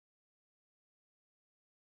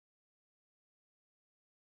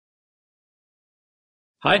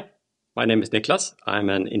Hi, my name is Niklas. I'm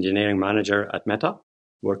an engineering manager at Meta,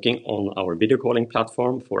 working on our video calling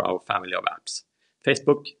platform for our family of apps,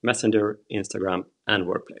 Facebook, Messenger, Instagram, and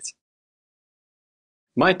Workplace.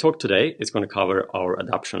 My talk today is going to cover our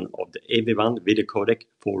adoption of the AV1 video codec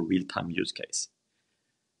for real-time use case.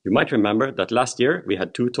 You might remember that last year we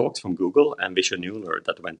had two talks from Google and Visual Neural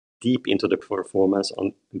that went deep into the performance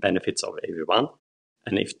and benefits of AV1.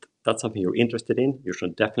 And if that's something you're interested in, you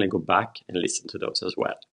should definitely go back and listen to those as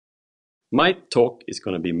well. My talk is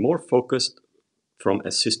going to be more focused from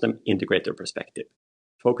a system integrator perspective,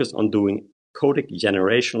 focused on doing codec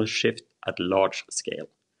generational shift at large scale.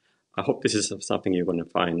 I hope this is something you're going to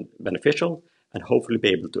find beneficial and hopefully be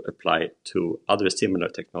able to apply to other similar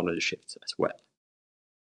technology shifts as well.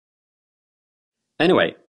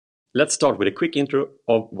 Anyway, let's start with a quick intro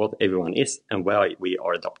of what AV1 is and why we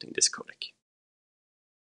are adopting this codec.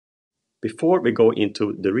 Before we go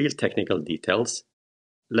into the real technical details,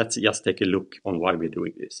 let's just take a look on why we're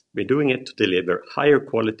doing this. We're doing it to deliver higher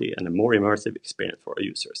quality and a more immersive experience for our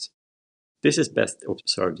users. This is best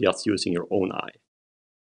observed just using your own eye.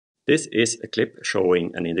 This is a clip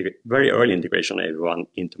showing a very early integration of AV1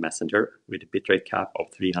 into Messenger with a bitrate cap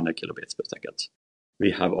of 300 kilobits per second.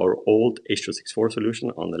 We have our old H.264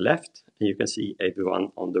 solution on the left, and you can see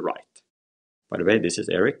AV1 on the right. By the way, this is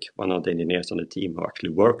Eric, one of the engineers on the team who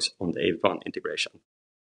actually works on the AV1 integration.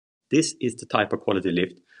 This is the type of quality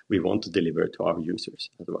lift we want to deliver to our users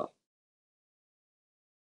as well.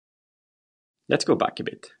 Let's go back a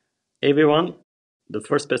bit. AV1, the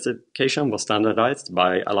first specification was standardized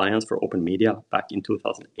by Alliance for Open Media back in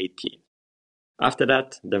 2018. After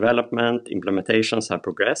that, development, implementations have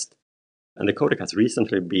progressed, and the codec has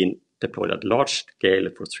recently been deployed at large scale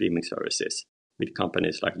for streaming services with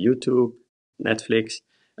companies like YouTube, Netflix,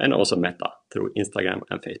 and also Meta through Instagram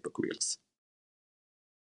and Facebook Reels.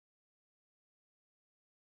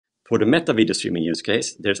 For the Meta video streaming use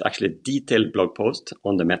case, there's actually a detailed blog post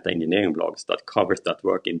on the Meta engineering blogs that covers that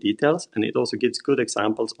work in details, and it also gives good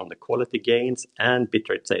examples on the quality gains and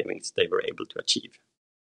bitrate savings they were able to achieve.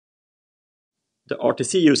 The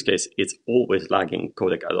RTC use case is always lagging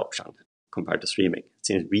codec adoption compared to streaming,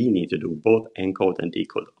 since we need to do both encode and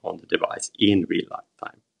decode on the device in real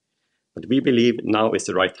time. But we believe now is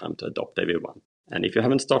the right time to adopt AV1. And if you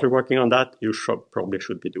haven't started working on that, you probably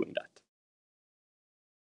should be doing that.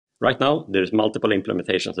 Right now, there's multiple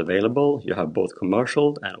implementations available. You have both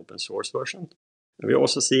commercial and open source version. And we're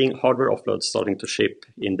also seeing hardware offloads starting to ship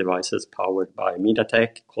in devices powered by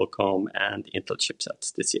MediaTek, Qualcomm, and Intel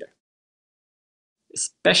chipsets this year.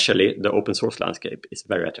 Especially the open source landscape is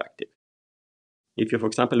very attractive. If you, for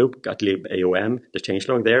example, look at libaom, the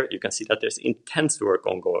changelog there, you can see that there's intense work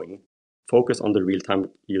ongoing, focused on the real-time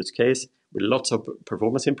use case with lots of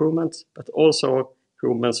performance improvements, but also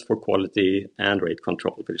improvements for quality and rate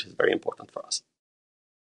control, which is very important for us.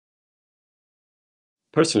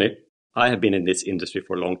 Personally, I have been in this industry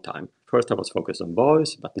for a long time. First, I was focused on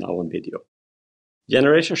voice, but now on video.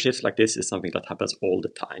 Generation shifts like this is something that happens all the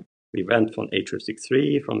time. We went from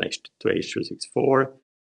H.263 to H.264.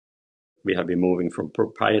 We have been moving from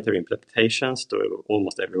proprietary implementations to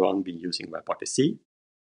almost everyone being using WebRTC.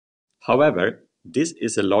 However, this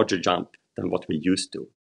is a larger jump than what we used to.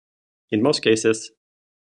 In most cases,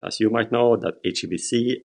 as you might know, that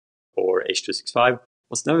HEVC or H.265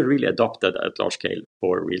 was never really adopted at large scale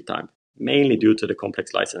for real time, mainly due to the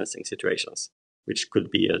complex licensing situations, which could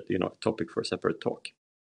be a topic for a separate talk.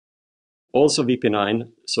 Also, VP9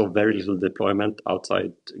 saw very little deployment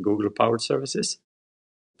outside Google-powered services.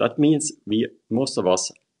 That means most of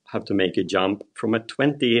us have to make a jump from a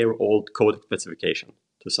 20-year-old codec specification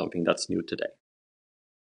to something that's new today.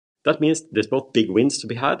 That means there's both big wins to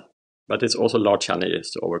be had, but there's also large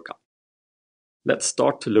challenges to overcome. Let's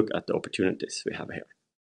start to look at the opportunities we have here.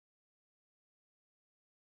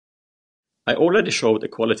 I already showed a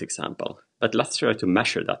quality example, but let's try to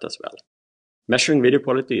measure that as well. Measuring video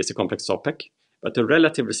quality is a complex topic, but a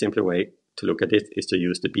relatively simple way to look at it is to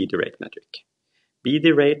use the BD rate metric.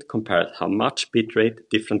 BD rate compares how much bitrate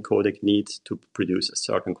different codec needs to produce a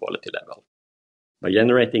certain quality level. By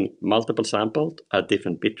generating multiple samples at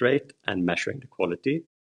different bitrate and measuring the quality,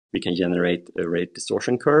 we can generate a rate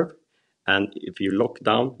distortion curve. And if you lock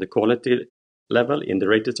down the quality level in the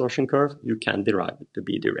rate distortion curve, you can derive the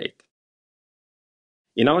BD rate.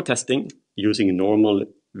 In our testing, using normal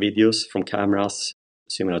videos from cameras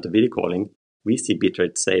similar to video calling, we see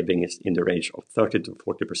bitrate savings in the range of 30 to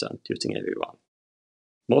 40% using AV1.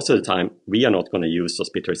 Most of the time, we are not going to use those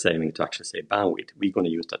bitrate savings to actually save bandwidth. We're going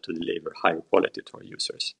to use that to deliver higher quality to our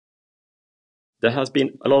users. There has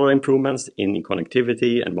been a lot of improvements in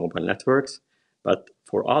connectivity and mobile networks, but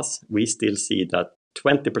for us, we still see that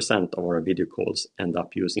 20% of our video calls end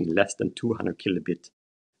up using less than 200 kilobit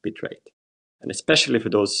bitrate. And especially for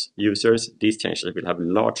those users, these changes will have a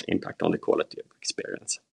large impact on the quality of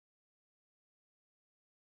experience.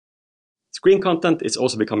 Screen content is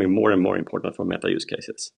also becoming more and more important for meta use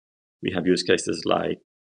cases. We have use cases like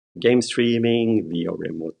game streaming via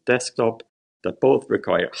remote desktop that both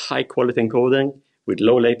require high quality encoding with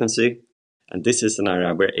low latency, and this is an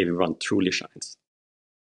area where AV1 truly shines.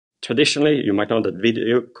 Traditionally, you might know that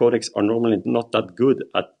video codecs are normally not that good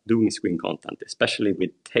at doing screen content, especially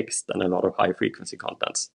with text and a lot of high frequency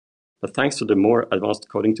contents. But thanks to the more advanced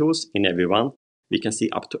coding tools in AV1, we can see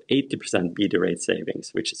up to 80% video rate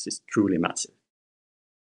savings, which is truly massive.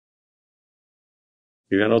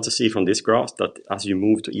 You can also see from this graph that as you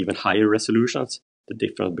move to even higher resolutions, the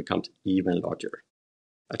difference becomes even larger.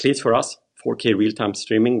 At least for us, 4K real-time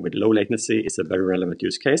streaming with low latency is a very relevant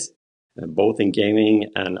use case, both in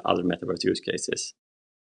gaming and other metaverse use cases.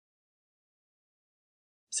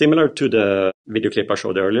 Similar to the video clip I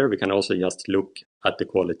showed earlier, we can also just look at the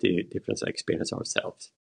quality difference and experience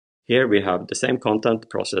ourselves. Here we have the same content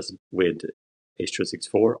processed with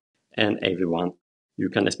H.264 and AV1. You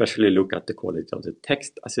can especially look at the quality of the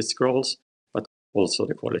text as it scrolls, but also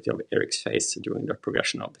the quality of Eric's face during the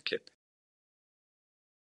progression of the clip.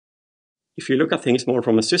 If you look at things more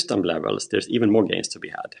from a system level, there's even more gains to be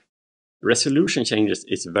had. Resolution changes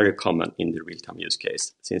is very common in the real-time use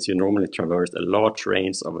case, since you normally traverse a large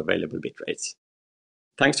range of available bit rates.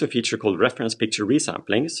 Thanks to a feature called reference picture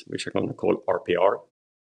resamplings, which I'm going to call RPR,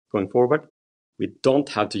 going forward, we don't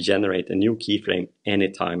have to generate a new keyframe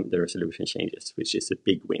anytime the resolution changes, which is a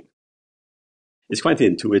big win. It's quite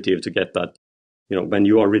intuitive to get that, when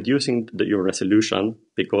you are reducing your resolution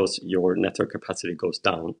because your network capacity goes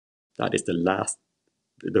down, that is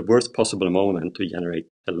the worst possible moment to generate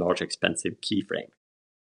a large expensive keyframe.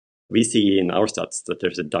 We see in our stats that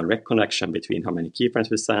there's a direct connection between how many keyframes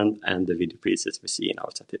we send and the video presets we see in our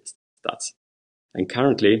stats. And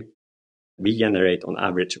currently, we generate on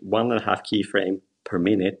average 1.5 keyframe per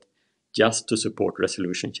minute just to support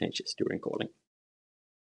resolution changes during calling.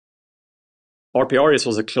 RPR is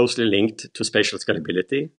also closely linked to spatial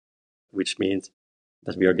scalability, which means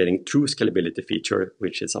that we are getting true scalability feature,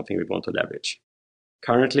 which is something we want to leverage.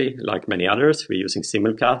 Currently, like many others, we're using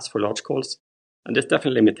simulcast for large calls, and there's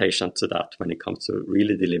definitely limitations to that when it comes to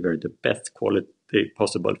really deliver the best quality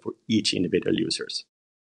possible for each individual users.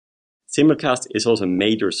 Simulcast is also a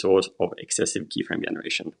major source of excessive keyframe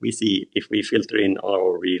generation. We see if we filter in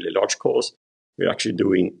our really large calls, we're actually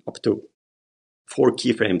doing up to 4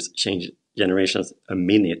 keyframes change generations a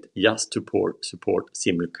minute just to support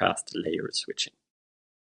simulcast layer switching.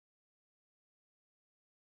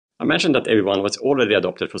 I mentioned that AV1 was already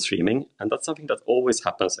adopted for streaming, and that's something that always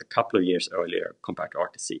happens a couple of years earlier compared to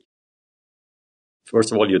RTC.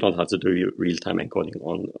 First of all, you don't have to do real-time encoding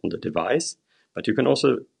on the device, but you can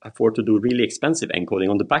also afford to do really expensive encoding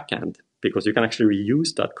on the back end because you can actually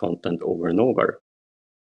reuse that content over and over.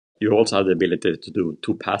 You also have the ability to do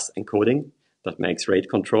 2-pass encoding that makes rate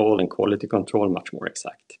control and quality control much more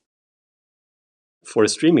exact. For a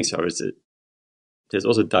streaming service, there's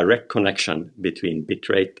also a direct connection between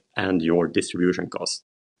bitrate and your distribution cost,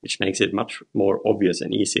 which makes it much more obvious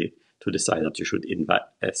and easy to decide that you should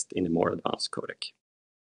invest in a more advanced codec.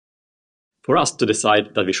 For us to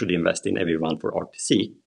decide that we should invest in AV1 for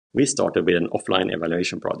RTC, we started with an offline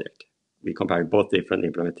evaluation project. We compared both different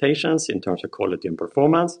implementations in terms of quality and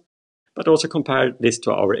performance, but also compared this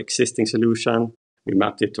to our existing solution. We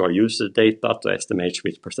mapped it to our user data to estimate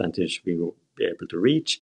which percentage we will be able to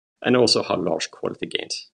reach, and also how large quality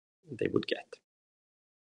gains they would get.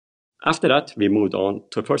 After that, we moved on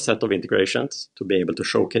to a first set of integrations to be able to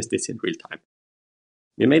showcase this in real time.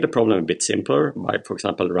 We made the problem a bit simpler by, for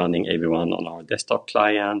example, running AV1 on our desktop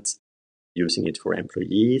clients, using it for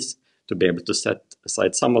employees to be able to set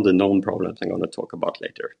aside some of the known problems I'm going to talk about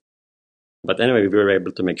later. But anyway, we were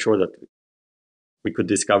able to make sure that we could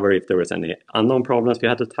discover if there was any unknown problems we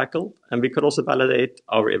had to tackle, and we could also validate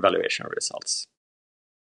our evaluation results.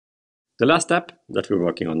 The last step that we're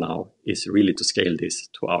working on now is really to scale this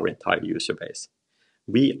to our entire user base.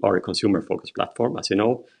 We are a consumer-focused platform, as you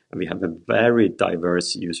know, and we have a very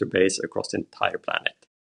diverse user base across the entire planet.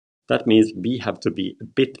 That means we have to be a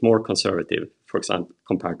bit more conservative, for example,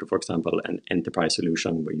 compared to, for example, an enterprise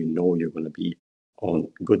solution where you know you're going to be on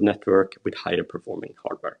good network with higher performing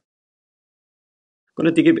hardware. I'm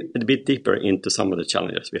going to dig a bit deeper into some of the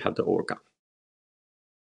challenges we have to overcome.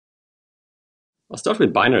 I'll start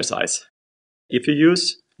with binary size. If you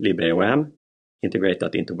use libAOM, integrate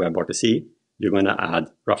that into WebRTC, you're going to add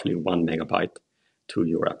roughly 1 megabyte to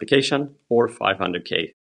your application or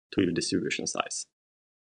 500K to your distribution size.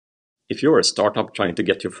 If you're a startup trying to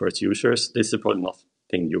get your first users, this is probably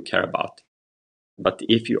nothing you care about. But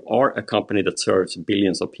if you are a company that serves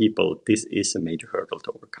billions of people, this is a major hurdle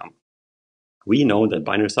to overcome. We know that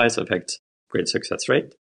binary size affects upgrade success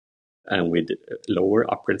rate, and with lower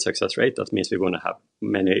upgrade success rate, that means we're going to have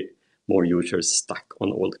many more users stuck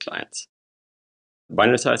on old clients.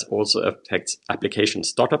 Binary size also affects application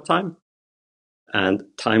startup time, and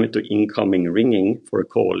time to incoming ringing for a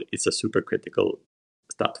call is a super critical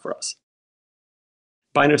stat for us.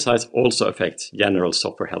 Binary size also affects general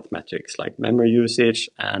software health metrics like memory usage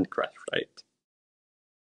and crash rate.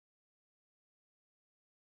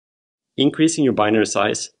 Increasing your binary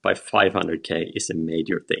size by 500K is a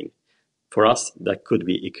major thing. For us, that could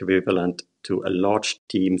be equivalent to a large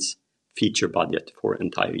team's feature budget for an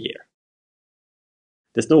entire year.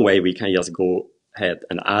 There's no way we can just go ahead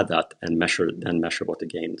and add that and measure what the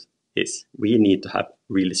gain is. We need to have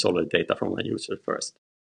really solid data from our users first.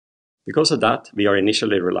 Because of that, we are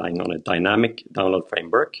initially relying on a dynamic download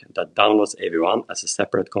framework that downloads AV1 as a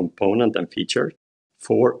separate component and feature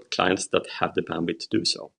for clients that have the bandwidth to do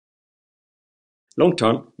so. Long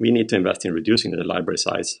term, we need to invest in reducing the library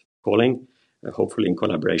size calling, hopefully in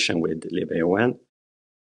collaboration with libAV1.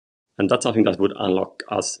 And that's something that would unlock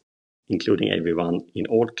us including AV1 in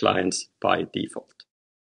all clients by default.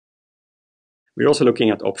 We're also looking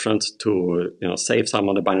at options to save some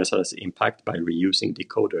of the binary size impact by reusing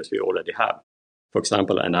decoders we already have. For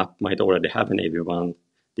example, an app might already have an AV1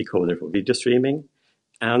 decoder for video streaming,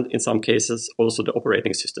 and in some cases, also the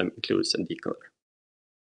operating system includes a decoder.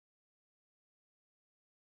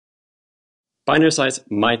 Binary size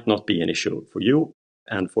might not be an issue for you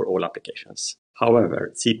and for all applications.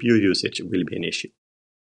 However, CPU usage will be an issue.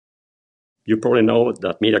 You probably know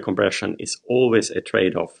that media compression is always a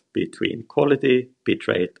trade-off between quality,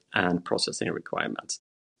 bitrate, and processing requirements.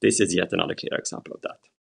 This is yet another clear example of that.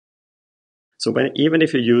 So even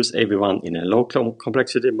if you use AV1 in a low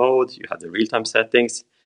complexity mode, you have the real-time settings,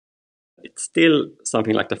 it's still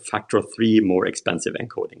something like the factor of 3 more expensive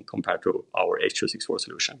encoding compared to our H.264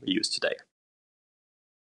 solution we use today.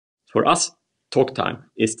 For us, talk time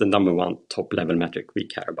is the number one top-level metric we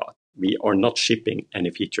care about. We are not shipping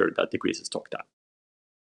any feature that decreases talk time.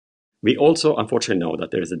 We also unfortunately know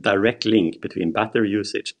that there is a direct link between battery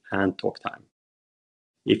usage and talk time.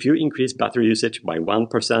 If you increase battery usage by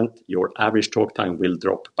 1%, your average talk time will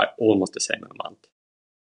drop by almost the same amount.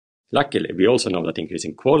 Luckily, we also know that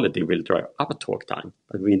increasing quality will drive up talk time,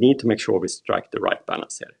 but we need to make sure we strike the right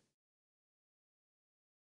balance here.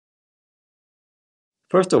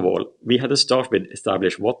 First of all, we had to start with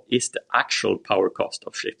establish what is the actual power cost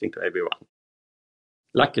of shifting to AV1.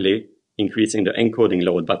 Luckily, increasing the encoding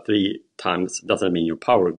load by 3 times doesn't mean your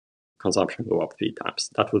power consumption go up 3 times.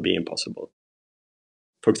 That would be impossible.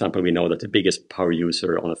 For example, we know that the biggest power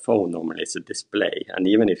user on a phone normally is a display, and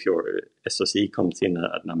even if your SoC comes in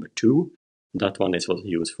at number 2, that one is also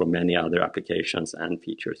used for many other applications and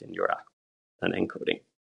features in your app and encoding.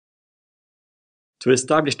 To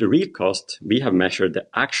establish the real cost, we have measured the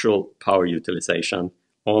actual power utilization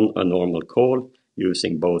on a normal call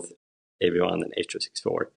using both AV1 and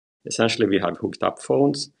H.264. Essentially, we have hooked up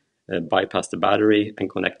phones, bypassed the battery,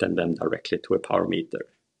 and connected them directly to a power meter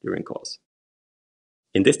during calls.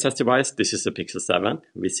 In this test device, this is a Pixel 7.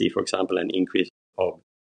 We see, for example, an increase of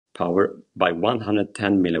power by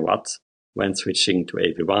 110 milliwatts when switching to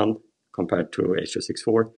AV1 compared to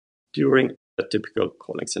H.264 during a typical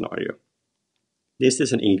calling scenario. This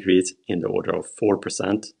is an increase in the order of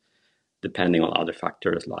 4%, depending on other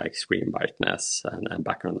factors like screen brightness and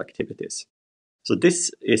background activities. So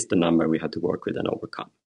this is the number we had to work with and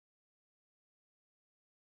overcome.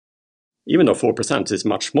 Even though 4% is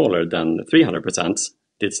much smaller than 300%,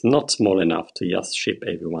 it's not small enough to just ship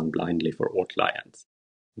AV1 blindly for all clients.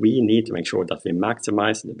 We need to make sure that we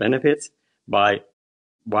maximize the benefits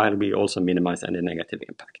while we also minimize any negative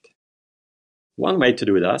impact. One way to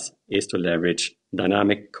do this is to leverage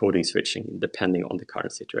dynamic coding switching depending on the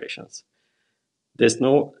current situations. There's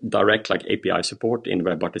no direct API support in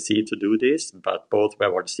WebRTC to do this, but both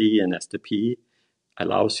WebRTC and S2P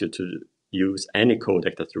allows you to use any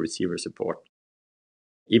codec that the receiver support,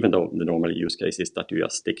 even though the normal use case is that you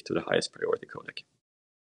just stick to the highest priority codec.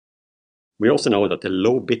 We also know that the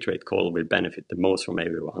low bitrate call will benefit the most from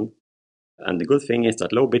AV1. And the good thing is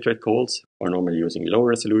that low bitrate calls are normally using low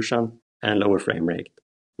resolution and lower frame rate,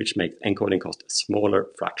 which makes encoding cost a smaller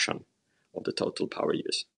fraction of the total power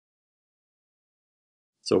use.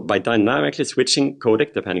 So by dynamically switching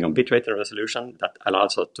codec depending on bitrate and resolution, that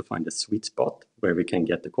allows us to find a sweet spot where we can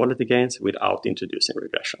get the quality gains without introducing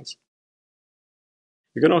regressions.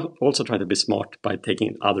 We're going to also try to be smart by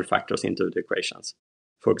taking other factors into the equations.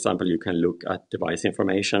 For example, you can look at device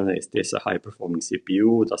information. Is this a high-performing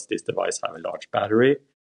CPU? Does this device have a large battery?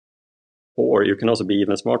 Or you can also be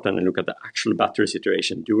even smarter and look at the actual battery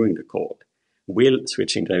situation during the call. Will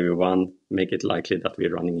switching to AV1 make it likely that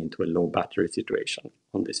we're running into a low battery situation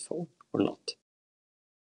on this phone or not?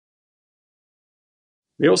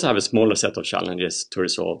 We also have a smaller set of challenges to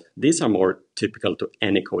resolve. These are more typical to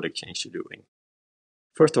any codec change you're doing.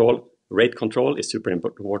 First of all, rate control is super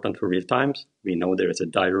important for real times. We know there is a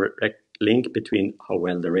direct link between how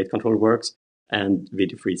well the rate control works and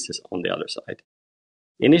video freezes on the other side.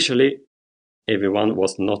 Initially, AV1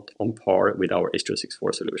 was not on par with our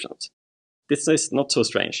H.264 solutions. This is not so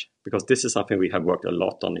strange, because this is something we have worked a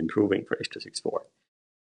lot on improving for H.264.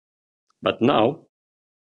 But now,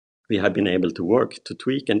 we have been able to work to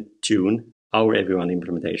tweak and tune our AV1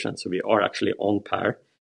 implementation, so we are actually on par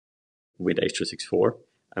with H.264,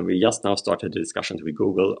 and we just now started the discussions with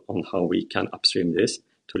Google on how we can upstream this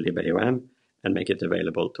to libaom and make it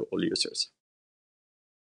available to all users.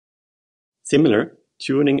 Similar,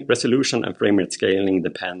 tuning resolution and frame rate scaling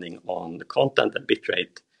depending on the content and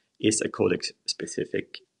bitrate is a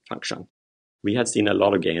codec-specific function. We have seen a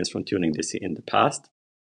lot of gains from tuning this in the past,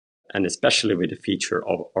 and especially with the feature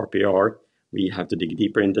of RPR, we have to dig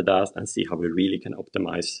deeper into that and see how we really can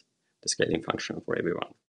optimize the scaling function for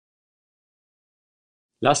AV1.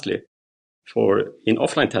 Lastly, in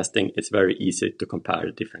offline testing, it's very easy to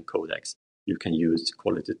compare different codecs. You can use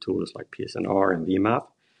quality tools like PSNR and VMAP,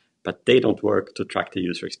 but they don't work to track the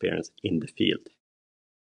user experience in the field.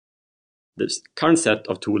 The current set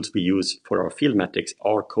of tools we use for our field metrics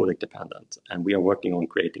are codec dependent, and we are working on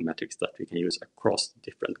creating metrics that we can use across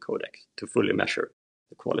different codecs to fully measure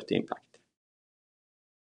the quality impact.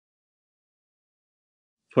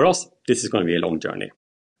 For us, this is going to be a long journey.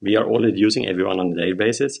 We are already using AV1 on a daily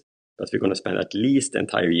basis, but we're going to spend at least the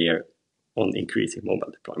entire year on increasing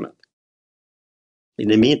mobile deployment. In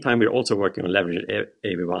the meantime, we're also working on leveraging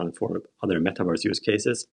AV1 for other metaverse use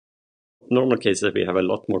cases. Normal cases, we have a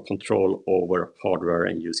lot more control over hardware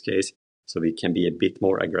and use case, so we can be a bit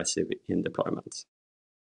more aggressive in deployments.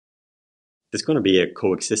 There's going to be a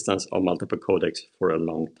coexistence of multiple codecs for a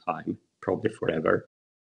long time, probably forever.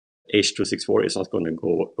 H.264 is not going to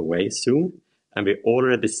go away soon, and we've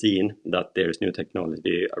already seen that there's new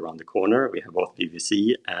technology around the corner. We have both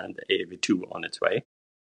VVC and AV2 on its way.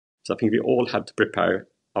 So I think we all have to prepare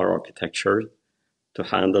our architecture to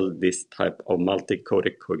handle this type of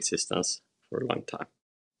multi-codec coexistence for a long time.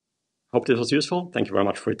 Hope this was useful. Thank you very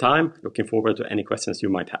much for your time. Looking forward to any questions you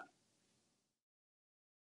might have.